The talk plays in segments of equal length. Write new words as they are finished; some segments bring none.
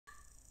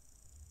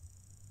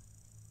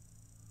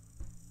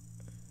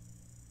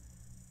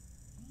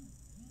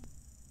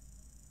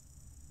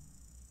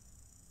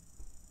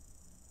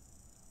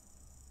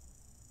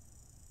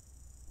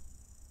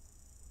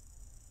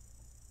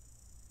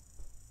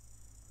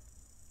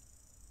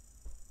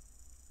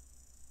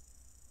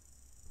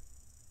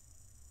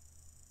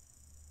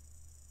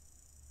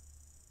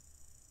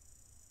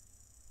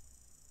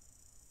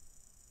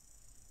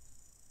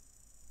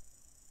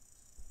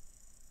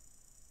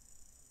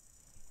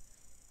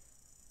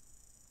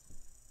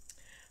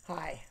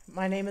Hi,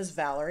 my name is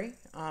Valerie.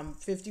 I'm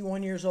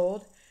 51 years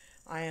old.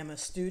 I am a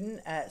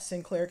student at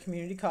Sinclair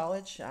Community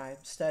College. I'm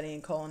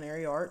studying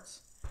culinary arts.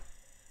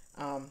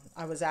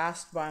 I was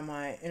asked by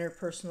my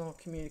interpersonal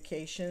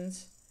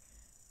communications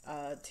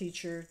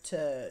teacher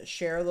to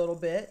share a little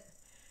bit,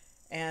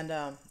 and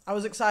I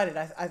was excited.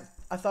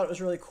 I thought it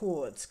was really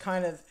cool. It's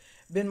kind of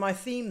been my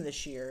theme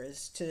this year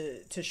is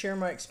to share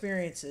my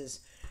experiences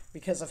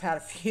because I've had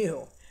a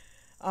few.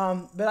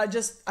 But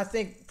I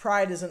think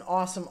Pride is an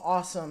awesome,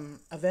 awesome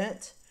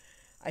event.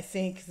 I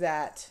think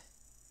that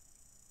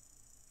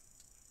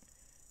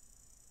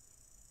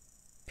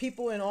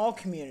people in all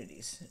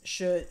communities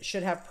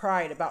should have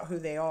pride about who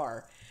they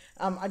are.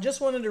 I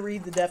just wanted to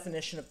read the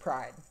definition of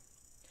pride.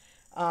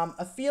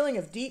 A feeling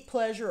of deep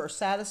pleasure or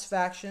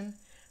satisfaction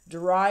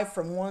derived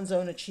from one's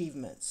own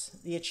achievements,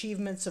 the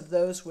achievements of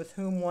those with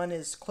whom one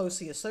is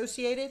closely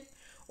associated,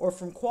 or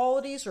from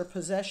qualities or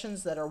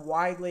possessions that are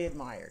widely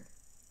admired.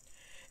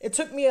 It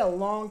took me a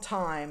long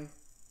time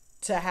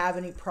to have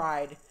any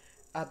pride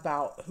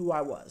about who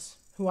I was,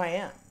 who I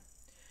am.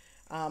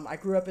 I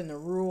grew up in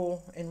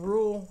rural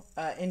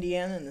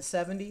Indiana in the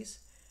 70s,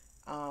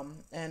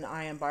 and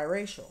I am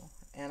biracial,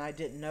 and I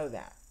didn't know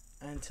that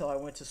until I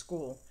went to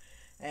school.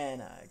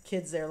 And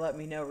kids there let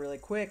me know really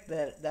quick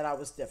that I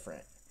was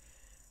different.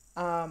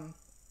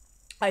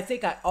 I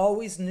think I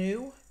always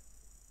knew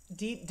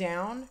deep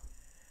down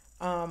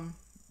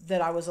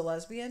that I was a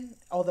lesbian,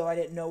 although I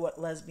didn't know what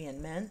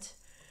lesbian meant.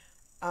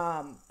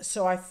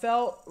 So I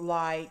felt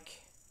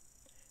like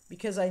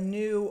because I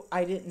knew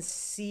I didn't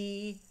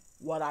see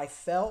what I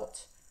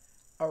felt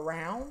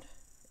around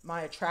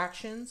my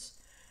attractions,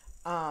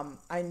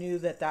 I knew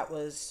that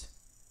was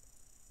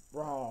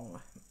wrong.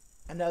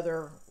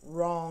 Another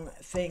wrong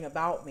thing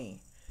about me.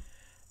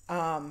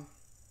 And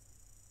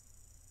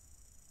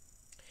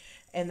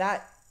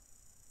that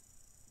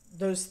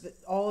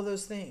all of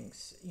those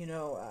things,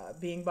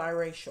 being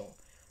biracial,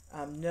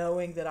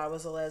 knowing that I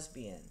was a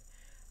lesbian,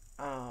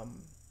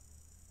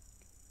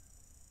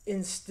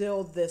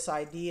 instilled this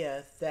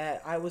idea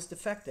that I was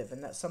defective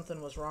and that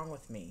something was wrong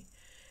with me.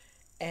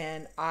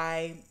 And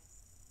I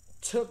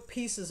took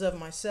pieces of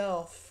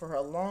myself for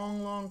a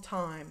long, long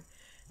time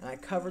and I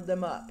covered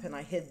them up and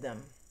I hid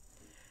them.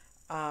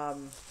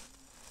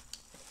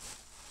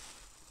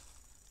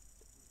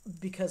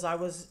 Because I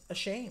was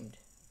ashamed.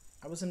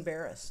 I was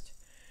embarrassed.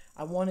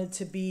 I wanted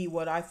to be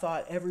what I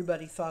thought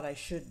everybody thought I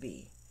should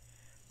be.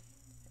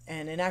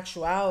 And in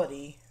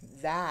actuality,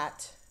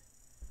 that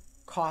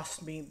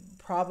cost me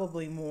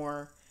probably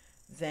more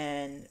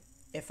than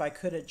if I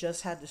could have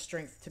just had the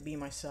strength to be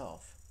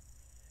myself.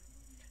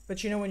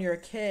 But when you're a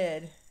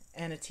kid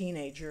and a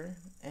teenager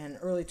and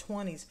early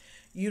 20s,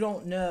 you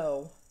don't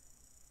know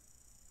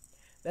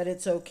that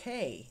it's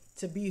okay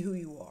to be who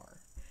you are.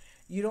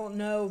 You don't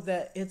know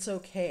that it's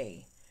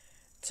okay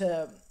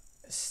to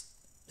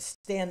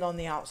stand on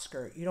the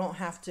outskirt. You don't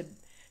have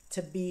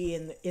to be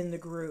in the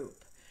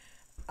group.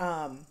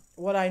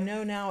 What I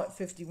know now at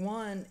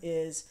 51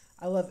 is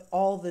I love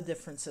all the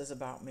differences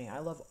about me. I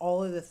love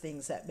all of the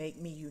things that make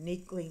me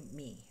uniquely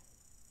me.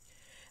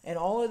 And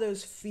all of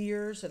those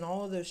fears and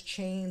all of those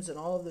chains and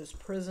all of those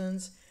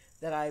prisons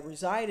that I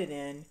resided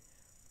in,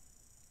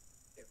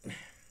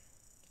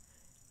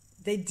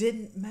 they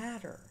didn't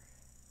matter.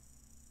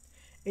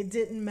 It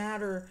didn't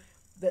matter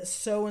that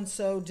so and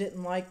so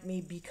didn't like me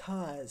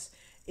because.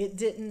 It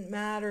didn't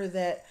matter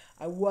that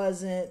I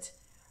wasn't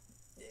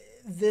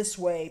this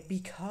way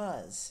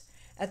because.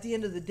 At the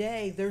end of the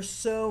day, there's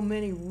so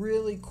many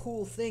really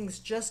cool things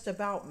just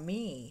about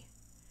me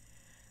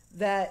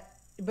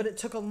but it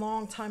took a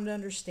long time to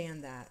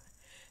understand that.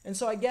 And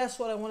so I guess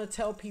what I want to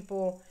tell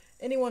people,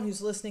 anyone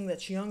who's listening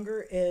that's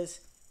younger, is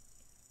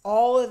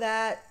all of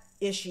that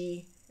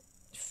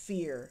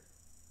fear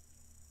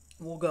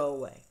will go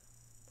away.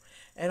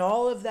 And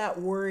all of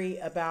that worry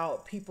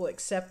about people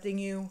accepting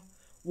you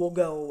will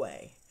go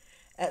away.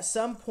 At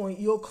some point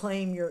you'll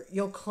claim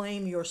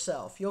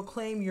yourself. You'll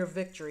claim your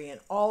victory,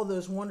 and all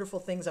those wonderful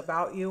things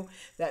about you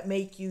that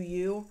make you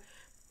you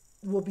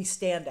will be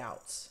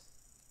standouts.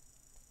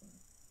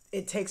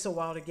 It takes a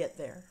while to get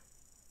there.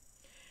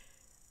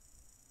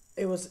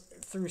 It was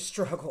through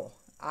struggle.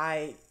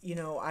 I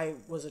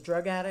was a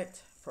drug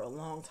addict for a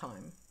long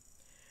time.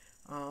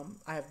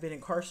 I have been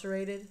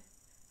incarcerated.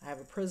 I have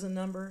a prison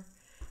number.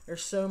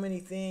 There's so many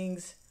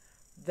things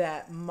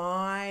that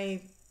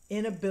my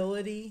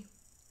inability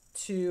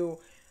to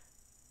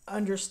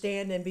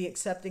understand and be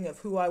accepting of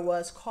who I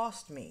was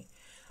cost me.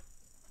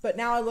 But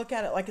now I look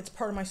at it like it's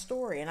part of my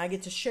story, and I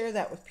get to share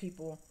that with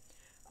people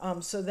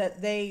so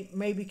that they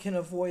maybe can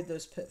avoid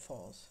those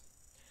pitfalls.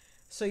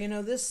 So,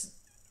 this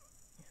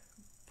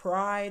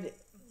pride,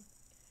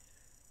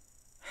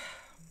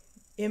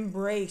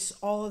 embrace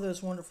all of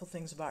those wonderful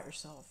things about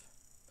yourself.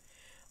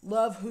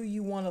 Love who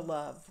you want to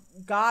love.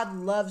 God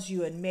loves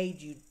you and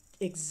made you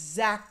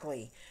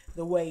exactly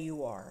the way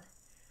you are.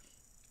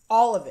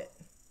 All of it.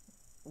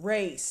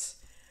 Race,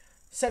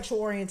 sexual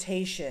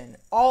orientation,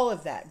 all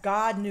of that.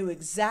 God knew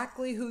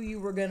exactly who you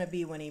were going to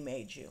be when he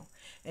made you.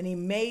 And he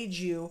made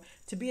you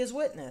to be his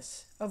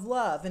witness of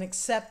love and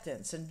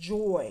acceptance and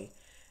joy.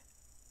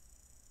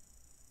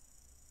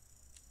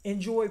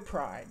 Enjoy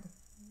pride.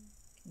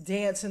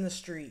 Dance in the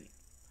street.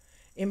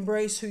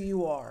 Embrace who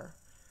you are.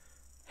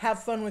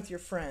 Have fun with your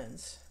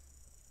friends.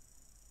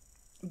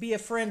 Be a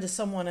friend to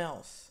someone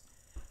else.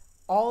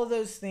 All of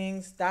those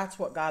things, that's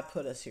what God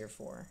put us here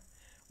for,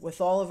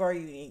 with all of our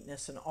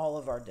uniqueness and all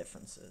of our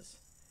differences.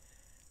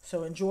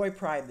 So enjoy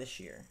pride this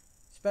year,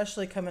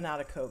 especially coming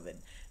out of COVID.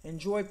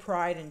 Enjoy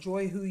pride.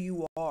 Enjoy who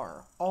you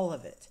are, all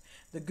of it.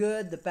 The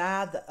good, the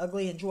bad, the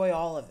ugly, enjoy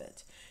all of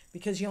it,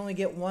 because you only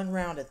get one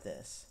round at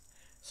this.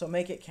 So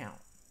make it count.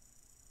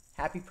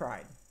 Happy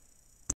Pride.